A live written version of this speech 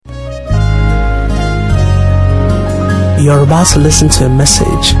You're about to listen to a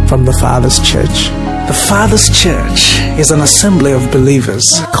message from the Thefatherschurch. The Thefatherschurch is an assembly of believers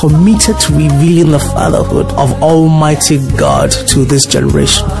committed to revealing the fatherhood of Almighty God to this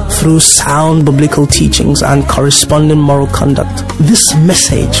generation through sound biblical teachings and corresponding moral conduct. This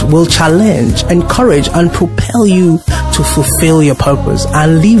message will challenge, encourage, and propel you to fulfill your purpose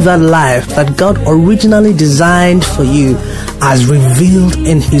and live that life that God originally designed for you as revealed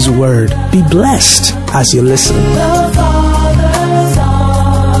in His Word. Be blessed as you listen.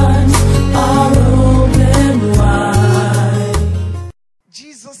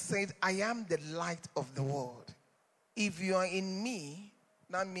 Jesus said, I am the light of the world. If you are in me,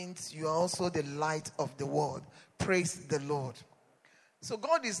 that means you are also the light of the world. Praise the Lord. So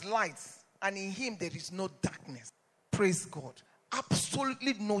God is light, and in Him there is no darkness. Praise God.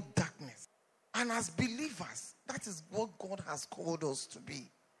 Absolutely no darkness. And as believers, that is what God has called us to be.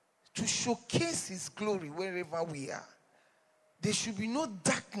 To showcase His glory wherever we are. There should be no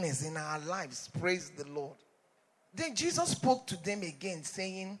darkness in our lives. Praise the Lord. Then Jesus spoke to them again,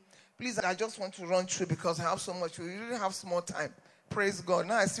 saying, please, I just want to run through because I have so much. We really have small time. Praise God.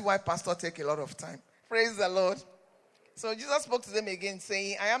 Now I see why pastor take a lot of time. Praise the Lord. So Jesus spoke to them again,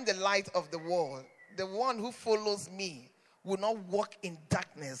 saying, I am the light of the world. The one who follows me will not walk in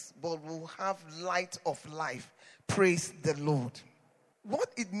darkness, but will have light of life. Praise the Lord. What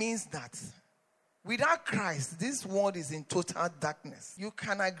it means that without Christ, this world is in total darkness. You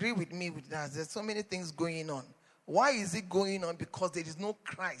can agree with me with that. There's so many things going on. Why is it going on? Because there is no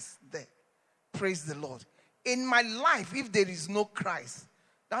Christ there. Praise the Lord. In my life, if there is no Christ,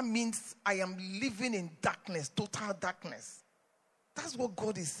 that means I am living in darkness, total darkness. That's what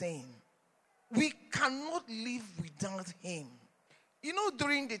God is saying. We cannot live without Him. You know,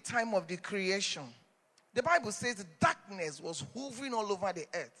 during the time of the creation, the Bible says darkness was hovering all over the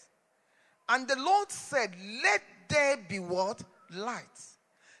earth. And the Lord said, let there be what? Light.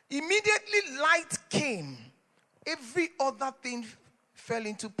 Immediately light came. Every other thing fell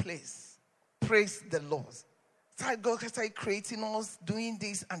into place. Praise the Lord. So God started creating us, doing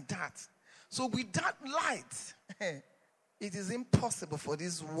this and that. So without light, it is impossible for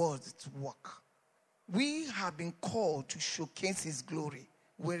this world to work. We have been called to showcase His glory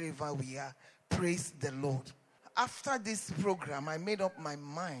wherever we are. Praise the Lord. After this program, I made up my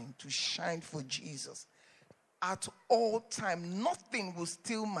mind to shine for Jesus. At all time, nothing will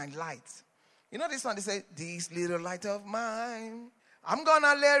steal my light. You know this one, they say, this little light of mine, I'm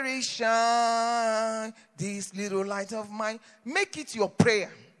gonna let it shine. This little light of mine. Make it your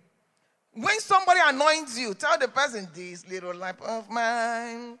prayer. When somebody anoints you, tell the person, this little light of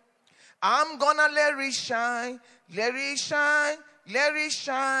mine, I'm gonna let it shine. Let it shine. Let it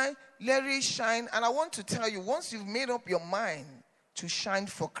shine. Let it shine. And I want to tell you, once you've made up your mind to shine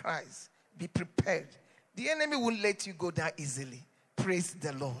for Christ, be prepared. The enemy won't let you go that easily. Praise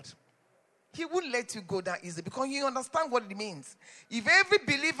the Lord. He won't let you go that easily because you understand what it means. If every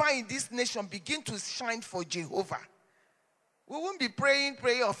believer in this nation begin to shine for Jehovah, we won't be praying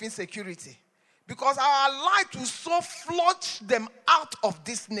prayer of insecurity because our light will so flush them out of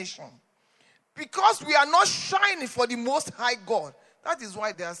this nation. Because we are not shining for the Most High God. That is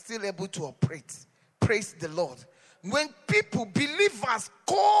why they are still able to operate. Praise the Lord. When people, believers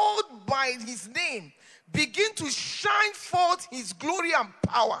called by His name, begin to shine forth His glory and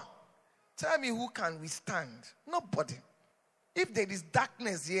power, tell me who can withstand? Nobody. If there is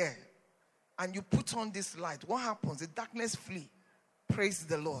darkness here and you put on this light, what happens? The darkness flee. Praise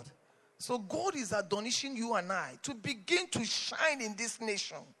the Lord. So God is admonishing you and I to begin to shine in this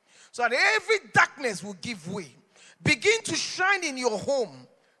nation so that every darkness will give way. Begin to shine in your home.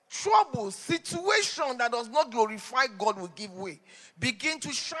 Trouble, situation that does not glorify God will give way. Begin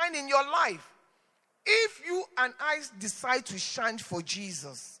to shine in your life. If you and I decide to shine for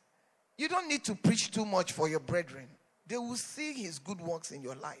Jesus, you don't need to preach too much for your brethren. They will see His good works in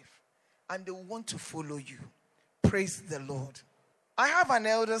your life and they will want to follow you. Praise the Lord. I have an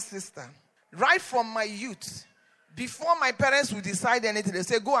elder sister. Right from my youth, before my parents would decide anything, they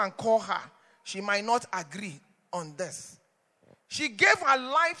say, go and call her. She might not agree on this. She gave her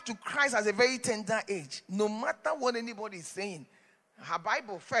life to Christ at a very tender age. No matter what anybody is saying, her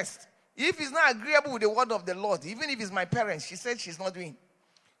Bible first. If it's not agreeable with the word of the Lord, even if it's my parents, she said she's not doing.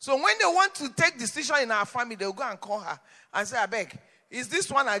 So when they want to take decision in our family, they'll go and call her and say, I beg, is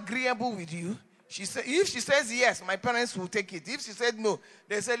this one agreeable with you? She said, if she says yes, my parents will take it. If she said no,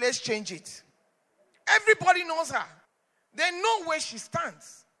 they say, let's change it. Everybody knows her. They know where she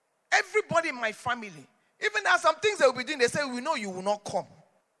stands. Everybody in my family. Even there are some things they will be doing, they say, we know you will not come.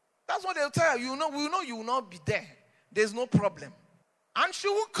 That's what they'll tell you. We know you will not be there. There's no problem. And she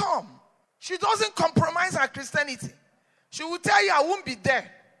will come. She doesn't compromise her Christianity. She will tell you, I won't be there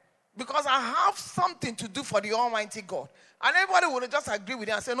because I have something to do for the Almighty God. And everybody will just agree with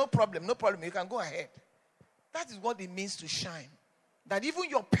her and say, no problem, you can go ahead. That is what it means to shine. That even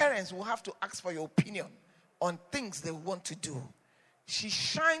your parents will have to ask for your opinion on things they want to do. She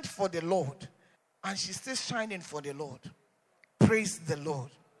shined for the Lord, and she's still shining for the Lord. Praise the Lord.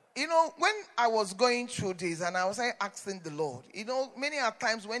 You know, when I was going through this and I was asking the Lord, you know, many a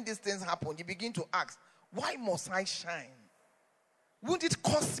times when these things happen, you begin to ask, why must I shine? Wouldn't it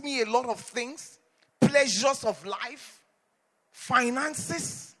cost me a lot of things? Pleasures of life?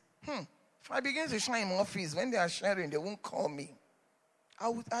 Finances? If I begin to shine in my office, when they are sharing, they won't call me.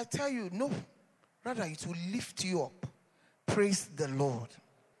 I tell you, no. Rather, it will lift you up. Praise the Lord.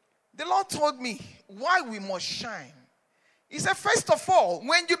 The Lord told me why we must shine. He said, first of all,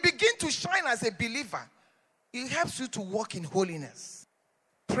 when you begin to shine as a believer, it helps you to walk in holiness.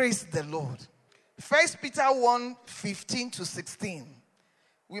 Praise the Lord. 1 Peter 1:15-16.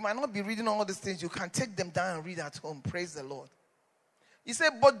 We might not be reading all these things. You can take them down and read at home. Praise the Lord. He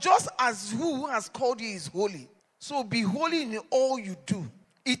said, but just as who has called you is holy, so be holy in all you do.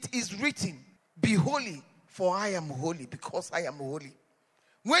 It is written, be holy, for I am holy, because I am holy.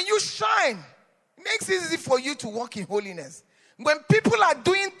 When you shine, it makes it easy for you to walk in holiness. When people are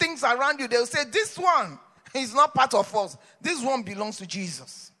doing things around you, they'll say, this one is not part of us. This one belongs to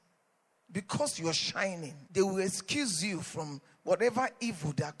Jesus. Because you're shining, they will excuse you from whatever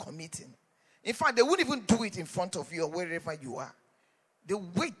evil they are committing. In fact, they won't even do it in front of you or wherever you are. They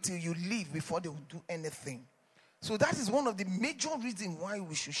wait till you leave before they will do anything. So that is one of the major reasons why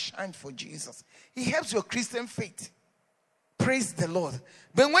we should shine for Jesus. He helps your Christian faith. Praise the Lord.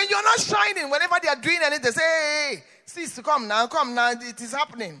 But when you're not shining, whenever they are doing anything, they say, hey, sis, come now, it is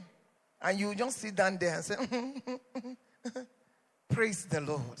happening. And you just sit down there and say, praise the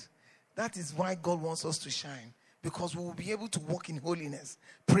Lord. That is why God wants us to shine, because we will be able to walk in holiness.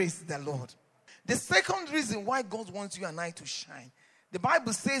 Praise the Lord. The second reason why God wants you and I to shine, the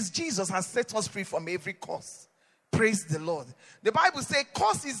Bible says Jesus has set us free from every curse. Praise the Lord. The Bible says,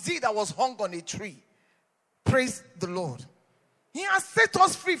 curse is he that was hung on a tree. Praise the Lord. He has set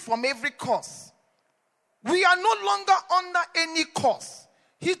us free from every curse. We are no longer under any curse.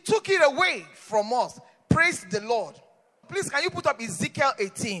 He took it away from us. Praise the Lord. Please, can you put up Ezekiel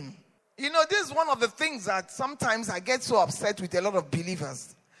 18? You know, this is one of the things that sometimes I get so upset with a lot of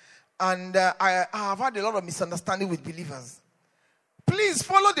believers. And I have had a lot of misunderstanding with believers. Please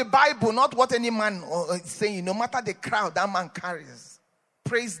follow the Bible, not what any man is saying, no matter the crowd that man carries.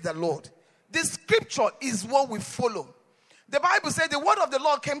 Praise the Lord. The scripture is what we follow. The Bible said the word of the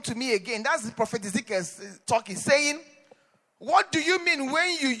Lord came to me again. That's the prophet Ezekiel talking, saying, what do you mean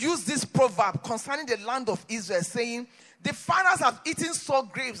when you use this proverb concerning the land of Israel, saying, the fathers have eaten sour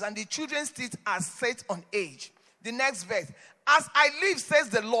grapes and the children's teeth are set on edge? The next verse, as I live, says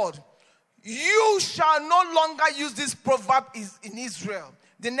the Lord, you shall no longer use this proverb in Israel.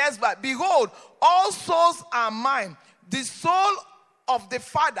 The next verse, behold, all souls are mine. The soul of the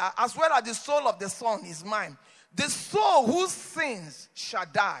Father as well as the soul of the Son is mine. The soul whose sins shall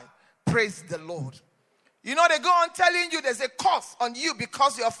die. Praise the Lord. You know, they go on telling you there's a curse on you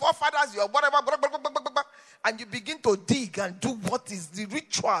because your forefathers, your whatever, and you begin to dig and do what is the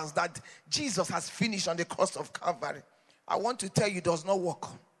rituals that Jesus has finished on the cross of Calvary. I want to tell you, it does not work.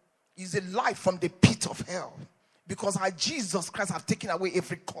 It's a life from the pit of hell, because our Jesus Christ have taken away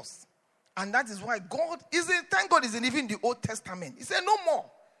every curse. And that is why thank God is even the Old Testament. He said no more.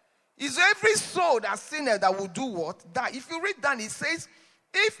 Is every soul that sinner that will do what? Die. If you read down, it says,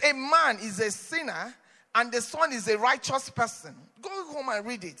 if a man is a sinner and the son is a righteous person, go home and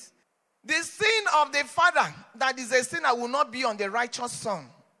read it. The sin of the father that is a sinner will not be on the righteous son.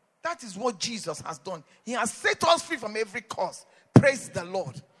 That is what Jesus has done. He has set us free from every curse. Praise the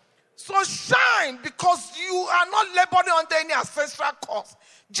Lord. So shine, because you are not laboring under any ancestral curse.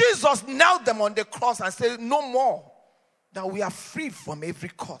 Jesus nailed them on the cross and said, no more. That we are free from every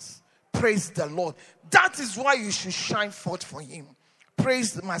curse. Praise the Lord. That is why you should shine forth for him.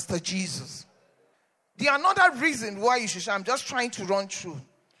 Praise the Master Jesus. The another reason why you should shine, I'm just trying to run through.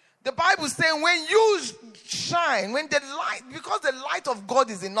 The Bible is saying when you shine, when the light, because the light of God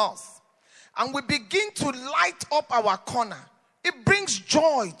is in us, and we begin to light up our corner, it brings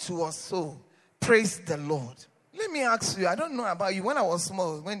joy to us soul. Praise the Lord. Let me ask you, I don't know about you, when I was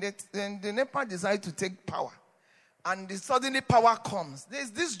small, when the NEPA decided to take power, and suddenly power comes,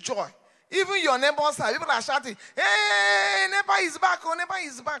 there's this joy. Even your neighbors side, people are shouting, hey, NEPA is back, oh, NEPA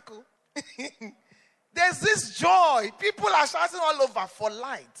is back, oh. There's this joy. People are shouting all over for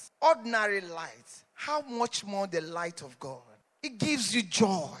light. Ordinary light. How much more the light of God? It gives you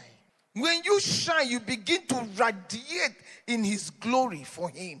joy. When you shine, you begin to radiate in his glory for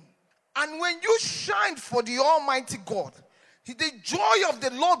him. And when you shine for the Almighty God, the joy of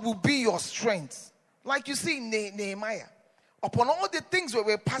the Lord will be your strength. Like you see in Nehemiah. Upon all the things we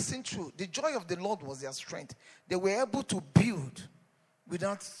were passing through, the joy of the Lord was their strength. They were able to build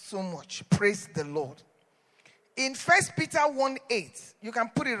without so much. Praise the Lord. In 1 Peter 1:8, you can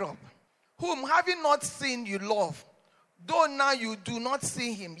put it up. Whom having not seen you love, though now you do not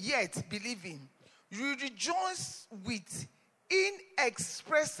see him, yet believe him. You rejoice with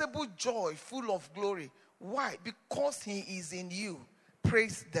inexpressible joy, full of glory. Why? Because he is in you.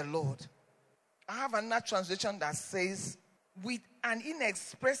 Praise the Lord. I have another translation that says, with an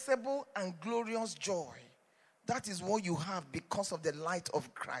inexpressible and glorious joy. That is what you have because of the light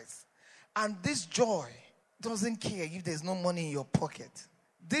of Christ. And this joy doesn't care if there's no money in your pocket.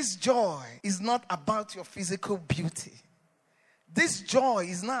 This joy is not about your physical beauty. This joy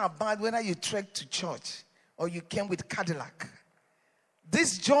is not about whether you trek to church or you came with Cadillac.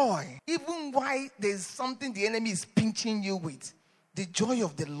 This joy, even while there's something the enemy is pinching you with, the joy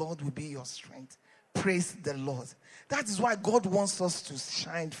of the Lord will be your strength. Praise the Lord. That is why God wants us to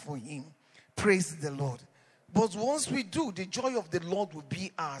shine for him. Praise the Lord. But once we do, the joy of the Lord will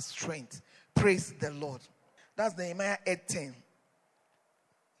be our strength. Praise the Lord. That's Nehemiah 8:10.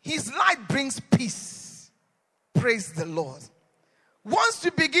 His light brings peace. Praise the Lord. Once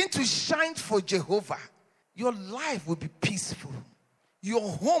you begin to shine for Jehovah, your life will be peaceful. Your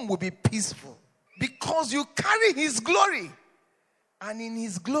home will be peaceful. Because you carry his glory. And in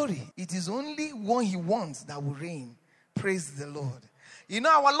his glory, it is only what he wants that will reign. Praise the Lord. You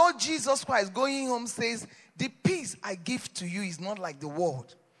know, our Lord Jesus Christ going home says, the peace I give to you is not like the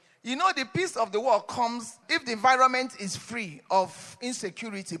world. You know, the peace of the world comes if the environment is free of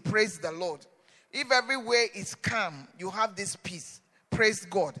insecurity. Praise the Lord. If everywhere is calm, you have this peace. Praise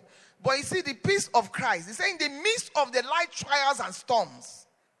God. But you see, the peace of Christ, he's saying in the midst of the light trials and storms,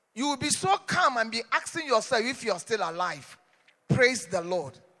 you will be so calm and be asking yourself if you're still alive. Praise the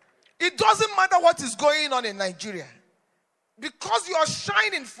Lord. It doesn't matter what is going on in Nigeria. Because you are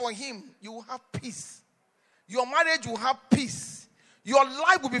shining for him, you will have peace. Your marriage will have peace. Your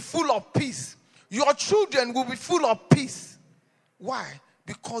life will be full of peace. Your children will be full of peace. Why?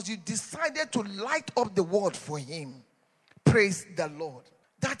 Because you decided to light up the world for him. Praise the Lord.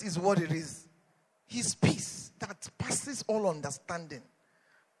 That is what it is. His peace that passes all understanding.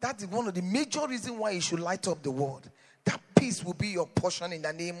 That is one of the major reasons why you should light up the world. That peace will be your portion in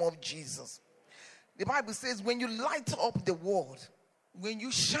the name of Jesus. The Bible says when you light up the world, when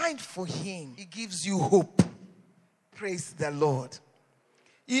you shine for him, he gives you hope. Praise the Lord.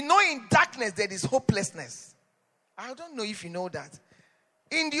 You know, in darkness there is hopelessness. I don't know if you know that.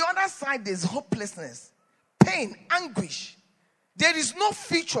 In the other side there's hopelessness, pain, anguish. There is no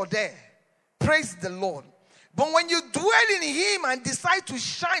future there. Praise the Lord. But when you dwell in him and decide to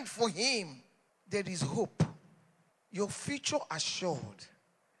shine for him, there is hope. Your future assured.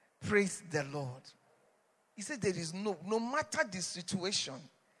 Praise the Lord. He said there is no matter the situation,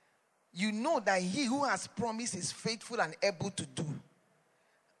 you know that he who has promised is faithful and able to do.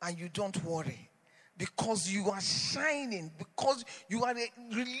 And you don't worry. Because you are shining. Because you are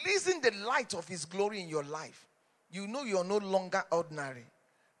releasing the light of his glory in your life. You know you are no longer ordinary.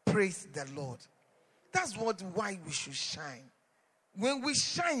 Praise the Lord. That's why we should shine. When we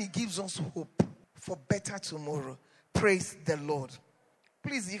shine, it gives us hope for better tomorrow. Praise the Lord.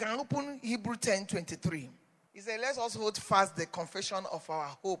 Please, you can open Hebrews 10:23. He said, let us hold fast the confession of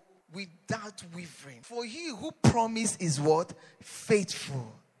our hope without wavering. For he who promised is what?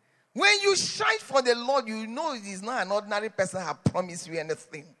 Faithful. When you shine for the Lord, you know it is not an ordinary person who has promised you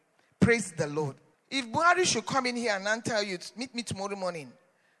anything. Praise the Lord. If Buhari should come in here and tell you, meet me tomorrow morning,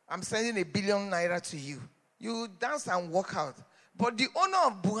 I'm sending 1 billion naira to you. You dance and walk out. But the owner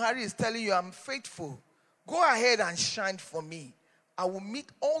of Buhari is telling you, I'm faithful. Go ahead and shine for me. I will meet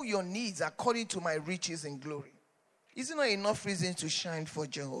all your needs according to my riches and glory. Is it not enough reason to shine for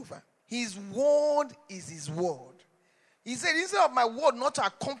Jehovah? His word is his word. He said, instead of my word not to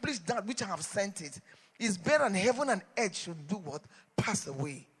accomplish that which I have sent it, it's better than heaven and earth should do what? Pass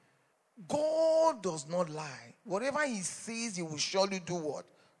away. God does not lie. Whatever he says, he will surely do what?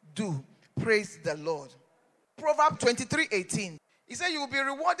 Do. Praise the Lord. Proverbs 23:18. He said, you will be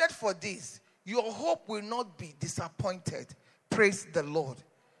rewarded for this. Your hope will not be disappointed. Praise the Lord.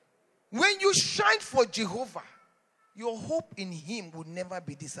 When you shine for Jehovah, your hope in him will never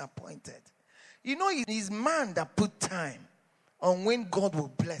be disappointed. You know, it is man that put time on when God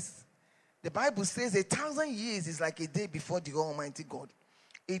will bless. The Bible says 1,000 years is like a day before the Almighty God.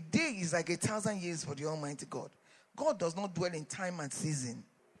 A day is like 1,000 years for the Almighty God. God does not dwell in time and season.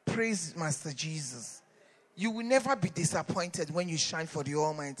 Praise Master Jesus. You will never be disappointed when you shine for the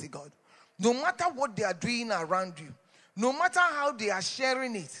Almighty God. No matter what they are doing around you, no matter how they are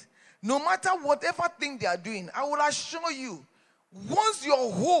sharing it, no matter whatever thing they are doing, I will assure you, once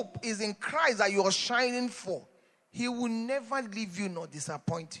your hope is in Christ that you are shining for, He will never leave you nor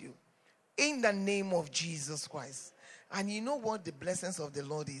disappoint you. In the name of Jesus Christ. And you know what the blessings of the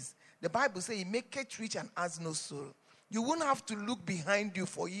Lord is? The Bible says He maketh rich and has no sorrow. You won't have to look behind you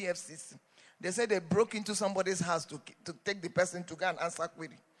for EFCC. They said they broke into somebody's house to take the person to go and answer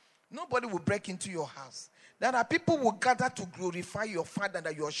query. Nobody will break into your house. There are people who will gather to glorify your Father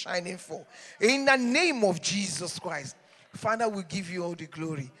that you are shining for. In the name of Jesus Christ. Father, we give you all the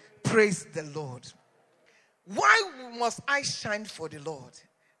glory. Praise the Lord. Why must I shine for the Lord?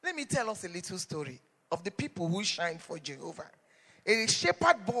 Let me tell us a little story of the people who shine for Jehovah. A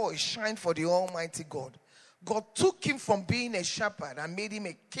shepherd boy shined for the Almighty God. God took him from being a shepherd and made him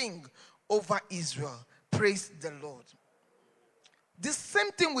a king over Israel. Praise the Lord. The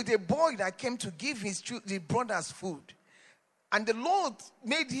same thing with a boy that came to give his brothers food. And the Lord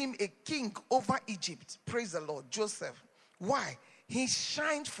made him a king over Egypt. Praise the Lord. Joseph. Why? He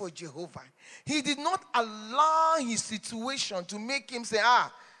shined for Jehovah. He did not allow his situation to make him say,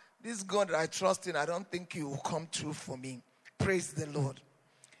 this God that I trust in, I don't think He will come true for me. Praise the Lord.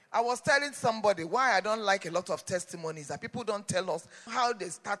 I was telling somebody why I don't like a lot of testimonies, that people don't tell us how they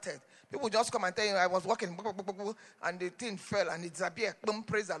started. People just come and tell you, I was walking, and the thing fell and it disappeared.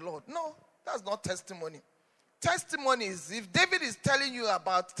 Praise the Lord. No, that's not testimony. Testimony is, if David is telling you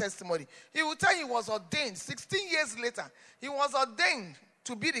about testimony, he will tell you he was ordained. 16 years later, he was ordained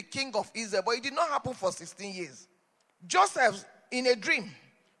to be the king of Israel, but it did not happen for 16 years. Joseph, in a dream,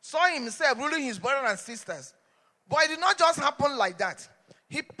 saw himself ruling his brothers and sisters, but it did not just happen like that.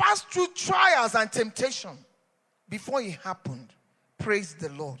 He passed through trials and temptation before it happened. Praise the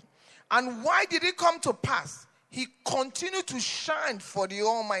Lord. And why did it come to pass? He continued to shine for the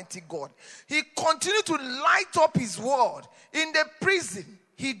Almighty God. He continued to light up His word. In the prison,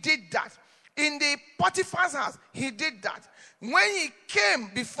 He did that. In the Potiphar's house, He did that. When he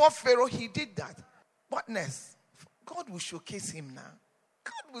came before Pharaoh, He did that. But next, God will showcase him now.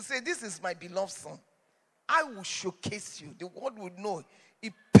 God will say, this is my beloved son. I will showcase you. The world would know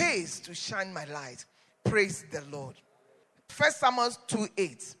it pays to shine my light. Praise the Lord. 1 Samuel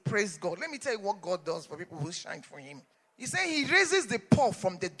 2:8. Praise God. Let me tell you what God does for people who shine for Him. He said He raises the poor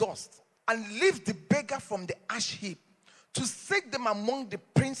from the dust and lifts the beggar from the ash heap to set them among the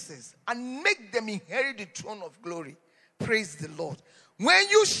princes and make them inherit the throne of glory. Praise the Lord. When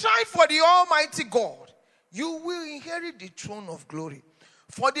you shine for the Almighty God, you will inherit the throne of glory.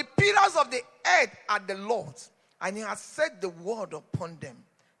 For the pillars of the earth are the Lord's, and He has set the word upon them.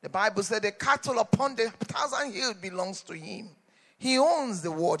 The Bible said the cattle upon the 1,000 hills belongs to Him. He owns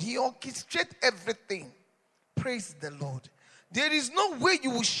the word. He orchestrates everything. Praise the Lord. There is no way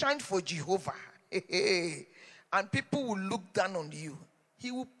you will shine for Jehovah. And people will look down on you.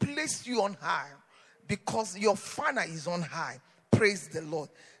 He will place you on high because your Father is on high. Praise the Lord.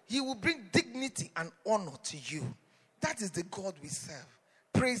 He will bring dignity and honor to you. That is the God we serve.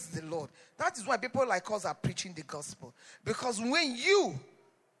 Praise the Lord. That is why people like us are preaching the gospel. Because when you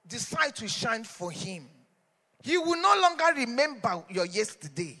decide to shine for Him, He will no longer remember your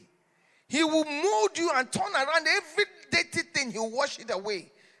yesterday. He will mold you and turn around every dirty thing. He will wash it away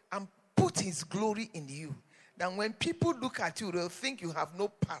and put His glory in you. Then when people look at you, they'll think you have no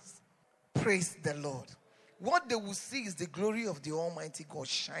past. Praise the Lord. What they will see is the glory of the Almighty God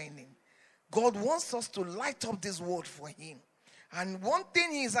shining. God wants us to light up this world for Him. And one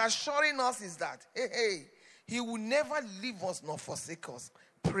thing He is assuring us is that, He will never leave us nor forsake us.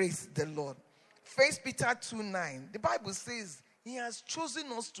 Praise the Lord. 1 Peter 2:9. The Bible says He has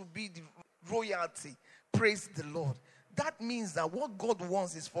chosen us to be the royalty. Praise the Lord. That means that what God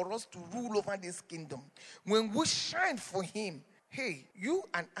wants is for us to rule over this kingdom. When we shine for Him, you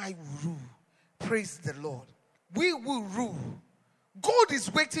and I will rule. Praise the Lord. We will rule. God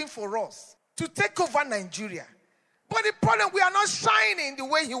is waiting for us to take over Nigeria. But the problem, we are not shining the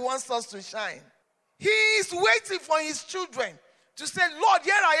way He wants us to shine. He is waiting for His children to say, Lord,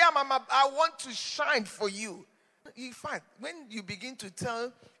 here I am. I want to shine for you. In fact, when you begin to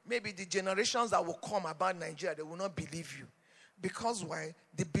tell maybe the generations that will come about Nigeria, they will not believe you. Because why?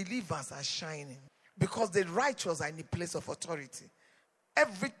 The believers are shining. Because the righteous are in the place of authority.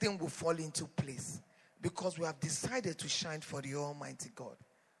 Everything will fall into place. Because we have decided to shine for the Almighty God.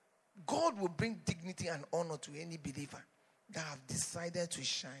 God will bring dignity and honor to any believer that have decided to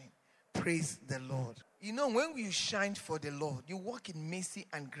shine. Praise the Lord. You know, when you shine for the Lord, you walk in mercy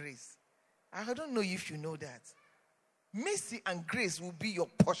and grace. I don't know if you know that. Mercy and grace will be your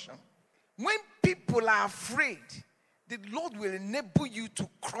portion. When people are afraid, the Lord will enable you to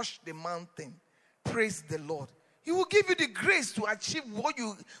crush the mountain. Praise the Lord. He will give you the grace to achieve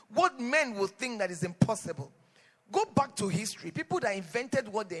what men will think that is impossible. Go back to history. People that invented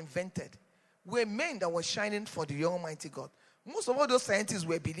what they invented were men that were shining for the Almighty God. Most of all those scientists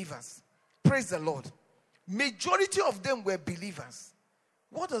were believers. Praise the Lord. Majority of them were believers.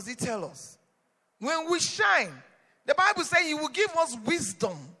 What does it tell us? When we shine, the Bible says He will give us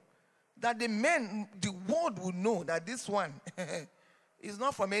wisdom, that the world will know that this one is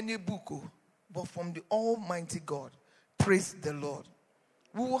not from any book, but from the Almighty God. Praise the Lord.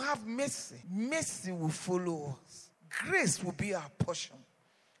 We will have mercy. Mercy will follow us. Grace will be our portion.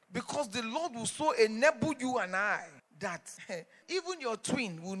 Because the Lord will so enable you and I that even your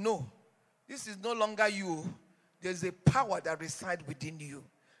twin will know this is no longer you. There's a power that resides within you.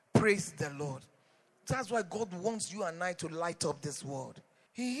 Praise the Lord. That's why God wants you and I to light up this world.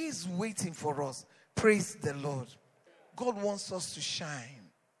 He is waiting for us. Praise the Lord. God wants us to shine.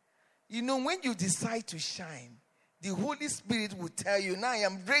 You know, when you decide to shine, the Holy Spirit will tell you, now I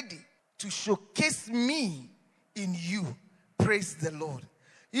am ready to showcase me in you. Praise the Lord.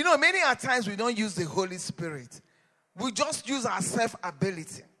 You know, many a times we don't use the Holy Spirit. We just use our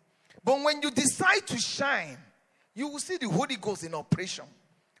self-ability. But when you decide to shine, you will see the Holy Ghost in operation.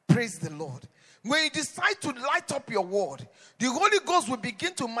 Praise the Lord. When you decide to light up your word, the Holy Ghost will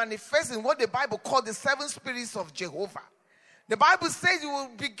begin to manifest in what the Bible calls the 7 spirits of Jehovah. The Bible says you will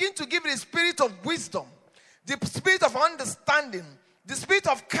begin to give the spirit of wisdom, the spirit of understanding, the spirit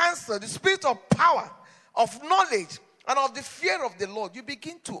of counsel, the spirit of power, of knowledge, and of the fear of the Lord. You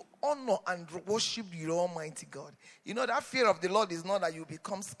begin to honor and worship the Almighty God. You know, that fear of the Lord is not that you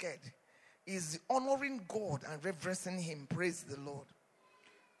become scared. It's honoring God and reverencing Him. Praise the Lord.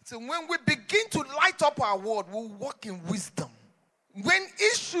 So when we begin to light up our world, we'll walk in wisdom. When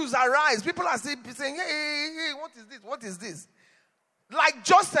issues arise, people are saying, hey, what is this? What is this? Like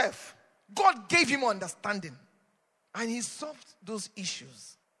Joseph, God gave him understanding. And he solved those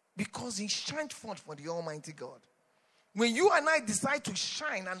issues because he shined forth for the Almighty God. When you and I decide to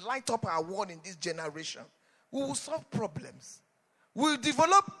shine and light up our world in this generation, we will solve problems. We'll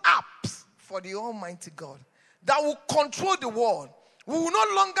develop apps for the Almighty God that will control the world. We will no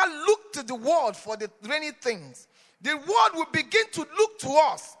longer look to the world for the rainy things. The world will begin to look to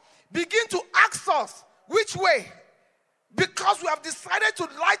us, begin to ask us, which way? Because we have decided to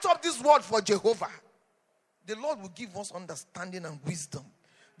light up this world for Jehovah. The Lord will give us understanding and wisdom.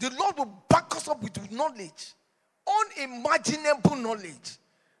 The Lord will back us up with knowledge, unimaginable knowledge,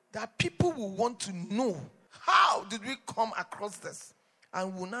 that people will want to know, how did we come across this?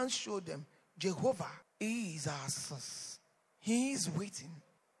 And we'll now show them, Jehovah is our source. He is waiting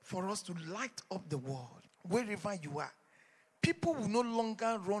for us to light up the world. Wherever you are, people will no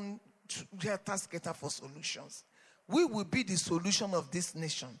longer run helter-skelter for solutions. We will be the solution of this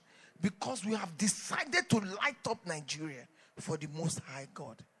nation because we have decided to light up Nigeria for the Most High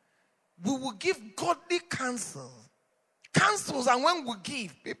God. We will give godly counsels, and when we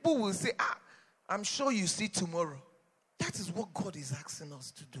give, people will say, I'm sure you see tomorrow. That is what God is asking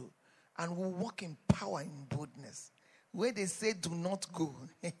us to do. And we'll walk in power and boldness. Where they say, do not go,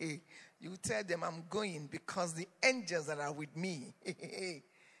 you tell them, I'm going because the angels that are with me,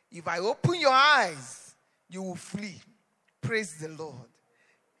 if I open your eyes, you will flee. Praise the Lord.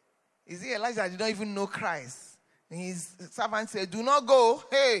 Is it Elijah did not even know Christ? And his servant said, do not go.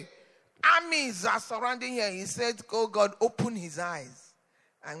 Hey, armies are surrounding here. He said, oh God, open his eyes.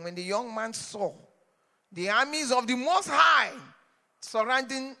 And when the young man saw the armies of the Most High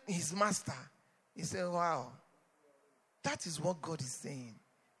surrounding his master, he said, wow. That is what God is saying.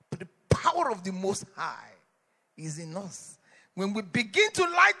 But the power of the Most High is in us. When we begin to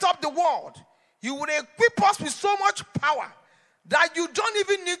light up the world, He will equip us with so much power that you don't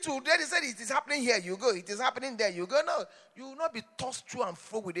even need to. They said it is happening here, you go. It is happening there, you go. No, you will not be tossed through and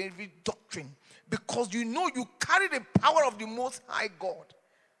fro with every doctrine because you know you carry the power of the Most High God.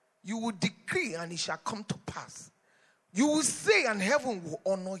 You will decree and it shall come to pass. You will say and heaven will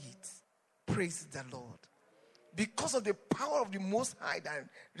honor it. Praise the Lord. Because of the power of the Most High that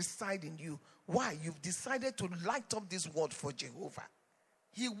resides in you. Why? You've decided to light up this world for Jehovah.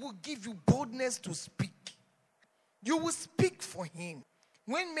 He will give you boldness to speak. You will speak for Him.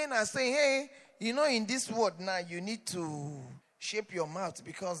 When men are saying, hey, you know, in this world now, you need to shape your mouth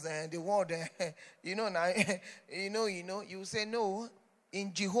because the world, now, you say, no,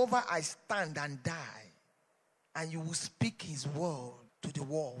 in Jehovah I stand and die. And you will speak His word to the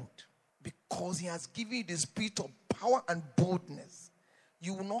world. Because He has given you the spirit of power and boldness.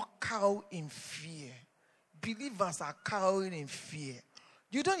 You will not cower in fear. believers are cowering in fear.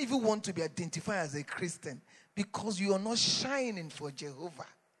 You don't even want to be identified as a Christian because you are not shining for Jehovah.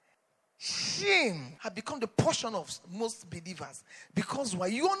 Shame has become the portion of most believers because why?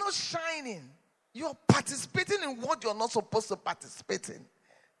 You are not shining. You are participating in what you are not supposed to participate in.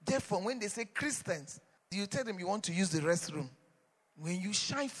 Therefore, when they say Christians, you tell them you want to use the restroom. When you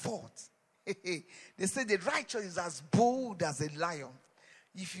shine forth, they say the righteous is as bold as a lion.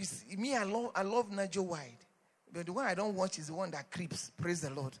 If you see me, I love Nigel Wide. But the one I don't watch is the one that creeps. Praise the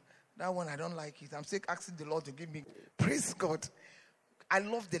Lord. That one I don't like it. I'm still asking the Lord to give me. Praise God. I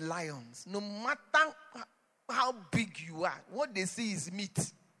love the lions. No matter how big you are, what they see is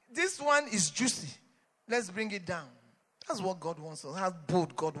meat. This one is juicy. Let's bring it down. That's what God wants us. How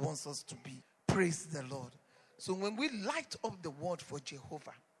bold God wants us to be. Praise the Lord. So when we light up the word for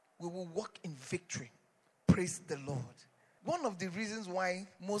Jehovah, we will walk in victory. Praise the Lord. One of the reasons why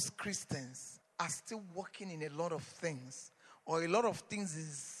most Christians are still walking in a lot of things, or a lot of things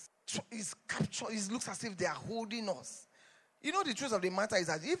is captured, it looks as if they are holding us. You know, the truth of the matter is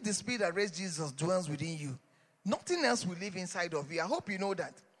that if the spirit that raised Jesus dwells within you, nothing else will live inside of you. I hope you know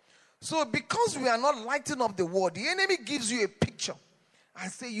that. So because we are not lighting up the word, the enemy gives you a picture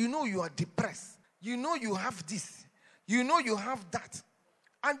and say, you know you are depressed. You know you have this. You know you have that.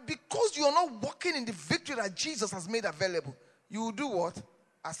 And because you are not walking in the victory that Jesus has made available, you will do what?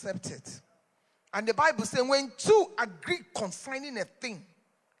 Accept it. And the Bible says, when two agree concerning a thing,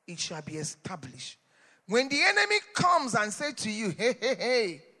 it shall be established. When the enemy comes and says to you,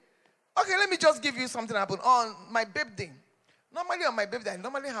 hey, okay, let me just give you something happened on my birthday. Normally on my birthday, I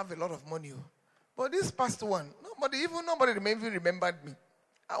normally have a lot of money. But this past one, nobody even remembered me.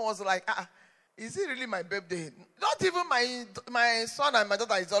 I was like, is it really my birthday? Not even my son and my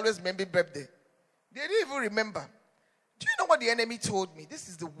daughter is always remembering birthday. They didn't even remember. Do you know what the enemy told me? This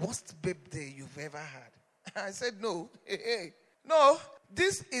is the worst birthday you've ever had. I said, no. No,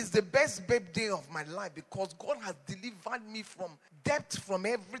 this is the best birthday of my life because God has delivered me from debt, from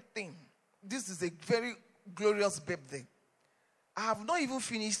everything. This is a very glorious birthday. I have not even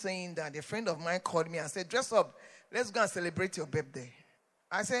finished saying that. A friend of mine called me and said, dress up. Let's go and celebrate your birthday.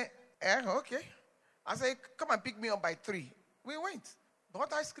 I said, okay. I said, come and pick me up by 3. We went.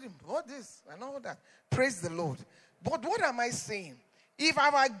 Bought ice cream. Bought this and all that. Praise the Lord. But what am I saying? If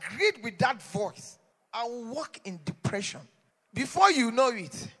I've agreed with that voice, I will walk in depression. Before you know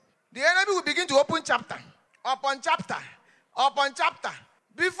it, the enemy will begin to open chapter, upon chapter, upon chapter.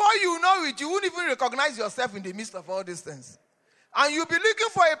 Before you know it, you won't even recognize yourself in the midst of all these things. And you'll be looking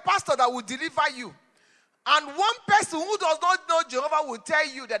for a pastor that will deliver you. And one person who does not know Jehovah will tell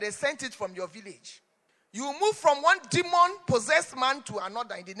you that they sent it from your village. You move from one demon-possessed man to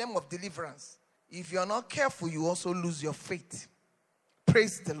another in the name of deliverance. If you're not careful, you also lose your faith.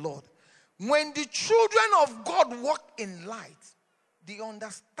 Praise the Lord. When the children of God walk in light, they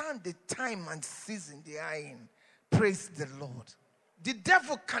understand the time and season they are in. Praise the Lord. The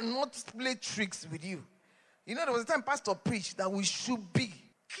devil cannot play tricks with you. You know, there was a time Pastor preached that we should be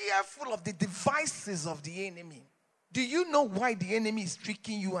careful of the devices of the enemy. Do you know why the enemy is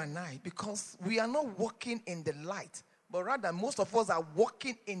tricking you and I? Because we are not walking in the light, but rather most of us are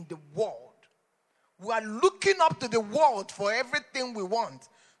walking in the world. We are looking up to the world for everything we want.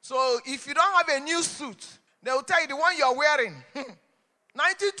 So if you don't have a new suit, they will tell you the one you're wearing,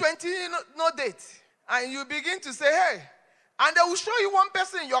 1920, no date. And you begin to say, hey. And they will show you one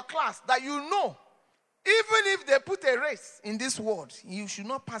person in your class that you know. Even if they put a race in this world, you should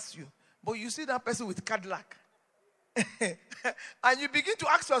not pass you. But you see that person with Cadillac. And you begin to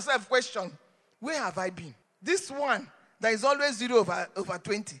ask yourself question, where have I been? This one that is always 0 over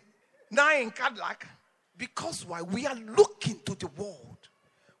 20. Now in Cadillac. Because why? We are looking to the world.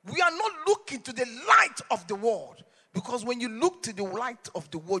 We are not looking to the light of the world. Because when you look to the light of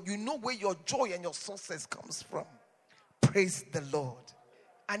the world, you know where your joy and your success comes from. Praise the Lord.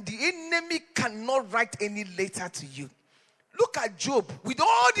 And the enemy cannot write any letter to you. Look at Job. With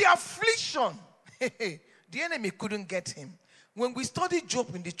all the affliction, the enemy couldn't get him. When we study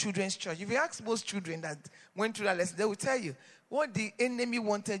Job in the children's church, if you ask most children that went through that lesson, they will tell you what the enemy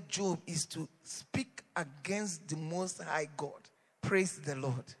wanted Job is to speak against the Most High God. Praise the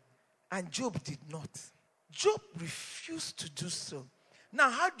Lord. And Job did not. Job refused to do so. Now,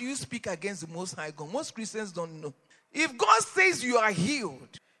 how do you speak against the Most High God? Most Christians don't know. If God says you are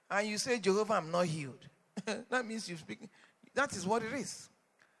healed, and you say, Jehovah, I'm not healed, that means you're speaking. That is what it is.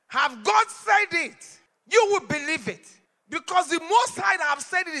 Have God said it? You will believe it. Because the Most High that have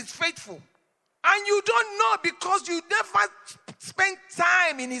said it is faithful. And you don't know because you never spend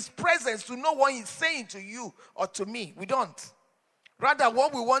time in his presence to know what he's saying to you or to me. We don't. Rather,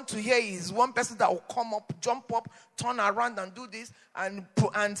 what we want to hear is one person that will come up, jump up, turn around and do this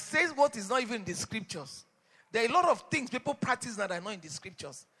and say what is not even in the scriptures. There are a lot of things people practice that are not in the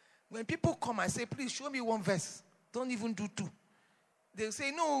scriptures. When people come and say, please show me one verse, don't even do two. They'll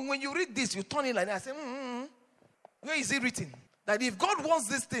say, no, when you read this, you turn it like that. I say, where is it written? That if God wants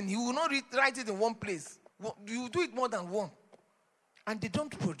this thing, he will not write it in one place. You do it more than one. And they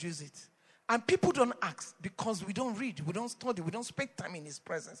don't produce it. And people don't ask because we don't read, we don't study, we don't spend time in his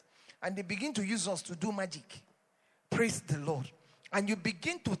presence. And they begin to use us to do magic. Praise the Lord. And you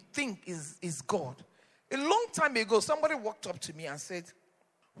begin to think is God. A long time ago, somebody walked up to me and said,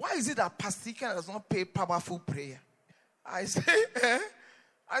 why is it that Pastor Ken does not pray powerful prayer? I said,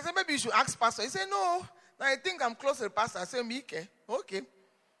 maybe you should ask Pastor. He said, no, I think I'm close to the pastor. I said, okay.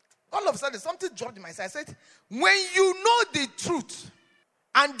 All of a sudden, something dropped in my side. I said, when you know the truth,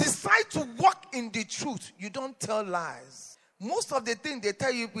 and decide to walk in the truth, you don't tell lies. Most of the things they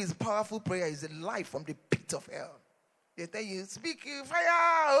tell you is powerful prayer is a lie from the pit of hell. They tell you, speak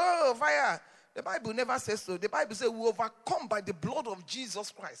fire, fire. The Bible never says so. The Bible says we overcome by the blood of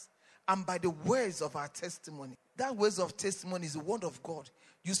Jesus Christ and by the words of our testimony. That words of testimony is the word of God.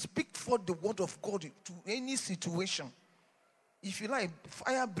 You speak for the word of God to any situation. If you like,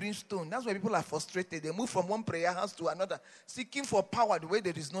 fire, brimstone. That's why people are frustrated. They move from one prayer house to another, seeking for power the way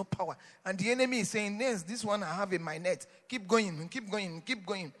there is no power. And the enemy is saying, yes, this one I have in my net. Keep going, keep going, keep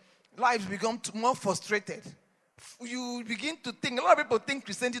going. Lives become more frustrated. You begin to think, a lot of people think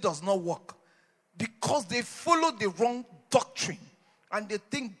Christianity does not work because they follow the wrong doctrine. And they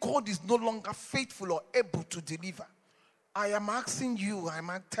think God is no longer faithful or able to deliver. I am asking you,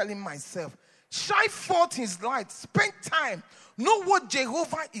 I'm telling myself, shine forth his light. Spend time. Know what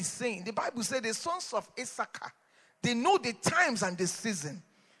Jehovah is saying. The Bible says the sons of Issachar, they know the times and the season.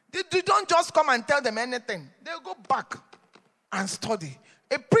 They don't just come and tell them anything. They'll go back and study.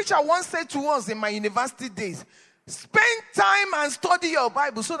 A preacher once said to us in my university days, spend time and study your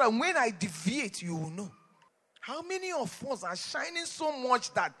Bible so that when I deviate, you will know. How many of us are shining so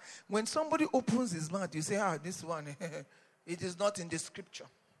much that when somebody opens his mouth, you say, this one, it is not in the scripture.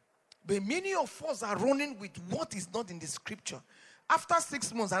 But many of us are running with what is not in the scripture. After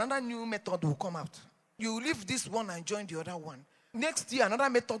 6 months, another new method will come out. You leave this one and join the other one. Next year, another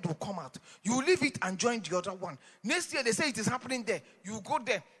method will come out. You leave it and join the other one. Next year, they say it is happening there. You go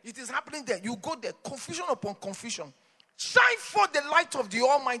there. It is happening there. You go there. Confusion upon confusion. Shine forth the light of the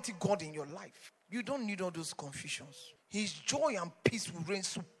Almighty God in your life. You don't need all those confusions. His joy and peace will reign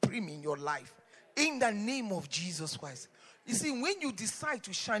supreme in your life. In the name of Jesus Christ. You see, when you decide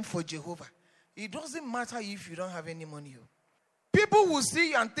to shine for Jehovah, it doesn't matter if you don't have any money. People will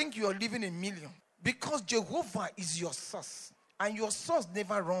see you and think you are living in million because Jehovah is your source and your source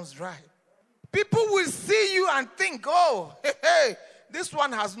never runs dry. People will see you and think, this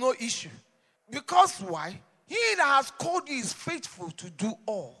one has no issue. Because why? He that has called you is faithful to do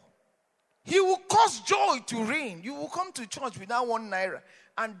all. He will cause joy to reign. You will come to church without 1 naira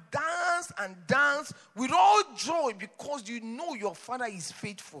and dance with all joy because you know your Father is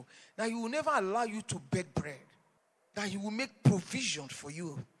faithful. That he will never allow you to beg bread. That he will make provision for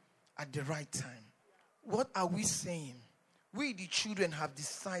you at the right time. What are we saying? We, the children, have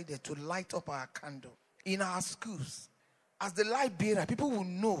decided to light up our candle in our schools. As the light bearer, people will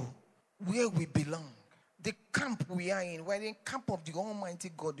know where we belong. The camp we are in, we're in the camp of the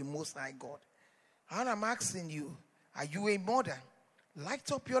Almighty God, the Most High God. And I'm asking you, are you a mother?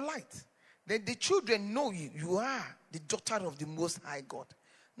 Light up your light. Let the children know you are the daughter of the Most High God.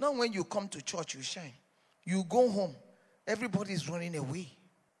 Not when you come to church, you shine. You go home, everybody is running away.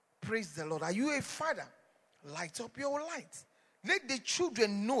 Praise the Lord. Are you a father? Light up your light. Let the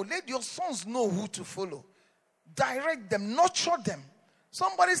children know. Let your sons know who to follow. Direct them, nurture them.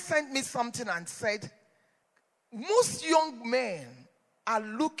 Somebody sent me something and said, most young men are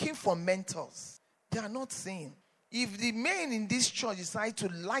looking for mentors. They are not saying, if the men in this church decide to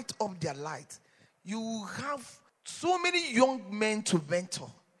light up their light, you will have so many young men to mentor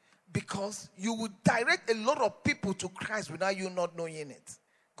because you will direct a lot of people to Christ without you not knowing it.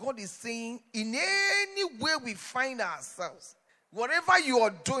 God is saying, in any way we find ourselves, whatever you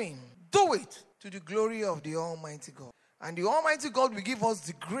are doing, do it to the glory of the Almighty God. And the Almighty God will give us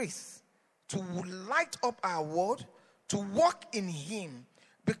the grace to light up our world, to walk in Him,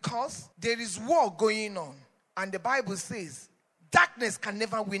 because there is war going on. And the Bible says, darkness can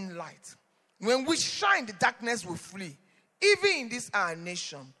never win light. When we shine, the darkness will flee. Even in this our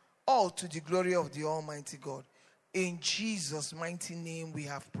nation, all to the glory of the Almighty God. In Jesus' mighty name we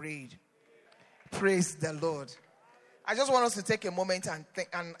have prayed. Praise the Lord. I just want us to take a moment and think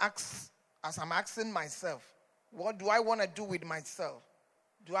and ask, as I'm asking myself, What do I want to do with myself?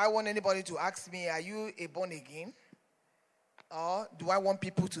 Do I want anybody to ask me, are you a born again? Or do I want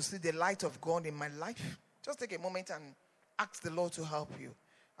people to see the light of God in my life? Just take a moment and ask the Lord to help you.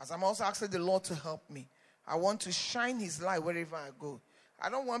 As I'm also asking the Lord to help me. I want to shine his light wherever I go. I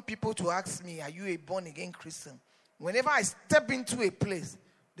don't want people to ask me, are you a born again Christian? Whenever I step into a place,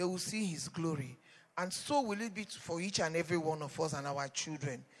 they will see his glory. And so will it be for each and every one of us and our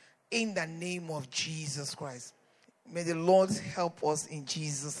children. In the name of Jesus Christ. May the Lord help us in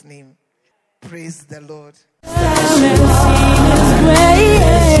Jesus' name. Praise the Lord.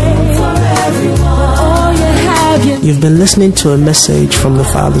 You've been listening to a message from the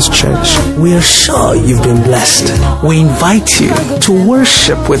Father's Church. We are sure you've been blessed. We invite you to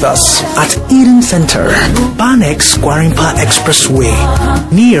worship with us at Eden Center, Banex Gwarimpa Expressway,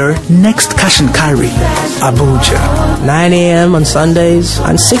 near Next Cash and Carry, Abuja. 9 a.m. on Sundays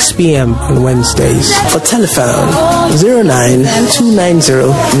and 6 p.m. on Wednesdays. For telephone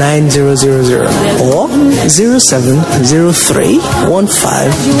 09-290-9000 or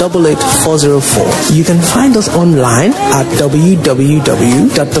 0703-1588-404. You can find us online at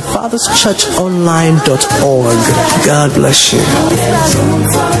www.thefatherschurchonline.org. God bless you.